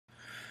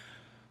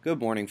Good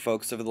morning,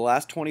 folks. Over the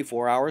last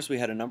 24 hours, we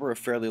had a number of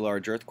fairly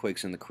large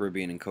earthquakes in the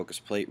Caribbean and Cocos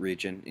Plate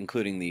region,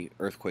 including the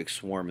earthquake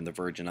swarm in the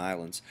Virgin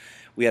Islands.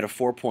 We had a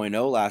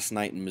 4.0 last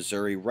night in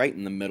Missouri, right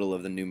in the middle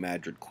of the New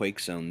Madrid quake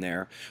zone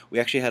there. We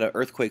actually had an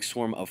earthquake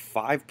swarm of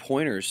 5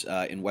 pointers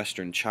in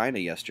western China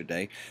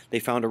yesterday. They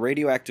found a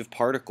radioactive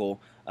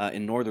particle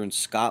in northern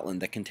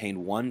Scotland that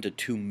contained 1 to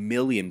 2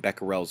 million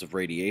becquerels of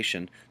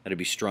radiation. That'd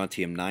be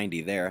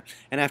strontium-90 there.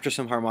 And after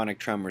some harmonic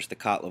tremors, the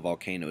Katla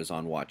volcano is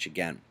on watch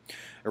again.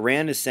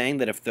 Iran is saying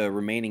that if the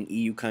remaining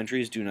EU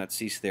countries do not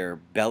cease their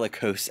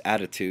bellicose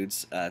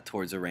attitudes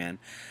towards Iran,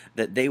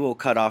 that they will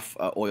cut off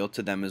oil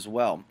to them as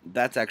well.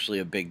 That's actually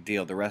a big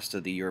deal. The rest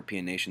of the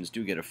European nations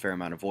do get a fair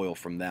amount of oil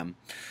from them.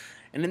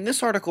 And in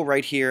this article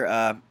right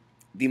here,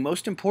 the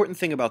most important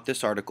thing about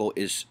this article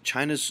is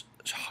China's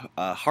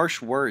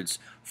harsh words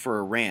for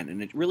Iran.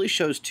 And it really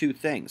shows two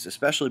things,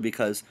 especially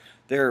because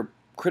they're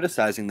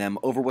criticizing them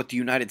over what the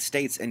United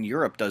States and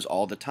Europe does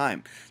all the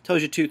time. It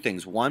tells you two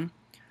things. One,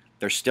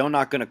 they're still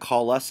not going to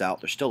call us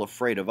out. They're still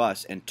afraid of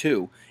us. And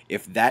two,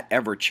 if that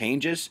ever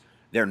changes,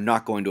 they're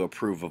not going to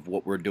approve of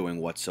what we're doing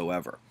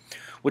whatsoever.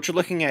 What you're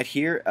looking at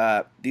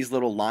here, these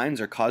little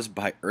lines are caused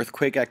by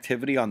earthquake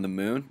activity on the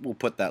moon. We'll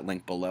put that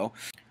link below.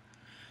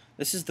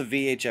 This is the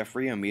VHF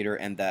rheometer,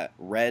 and that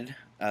red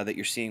that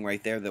you're seeing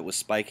right there that was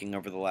spiking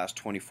over the last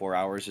 24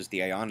 hours is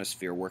the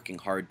ionosphere working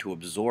hard to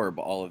absorb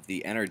all of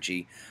the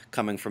energy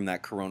coming from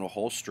that coronal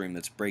hole stream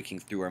that's breaking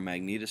through our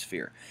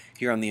magnetosphere.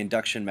 Here on the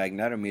induction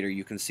magnetometer,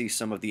 you can see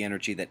some of the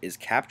energy that is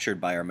captured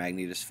by our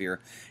magnetosphere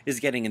is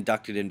getting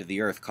inducted into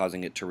the Earth,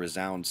 causing it to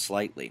resound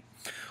slightly.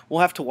 We'll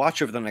have to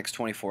watch over the next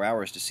 24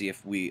 hours to see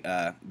if we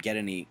get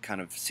any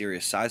kind of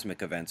serious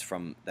seismic events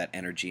from that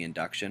energy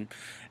induction.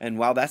 And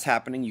while that's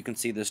happening, you can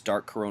see this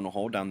dark coronal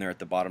hole down there at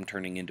the bottom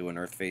turning into an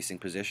Earth-facing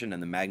position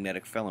and the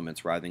magnetic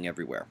filaments writhing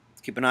everywhere.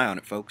 Keep an eye on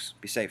it, folks.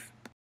 Be safe.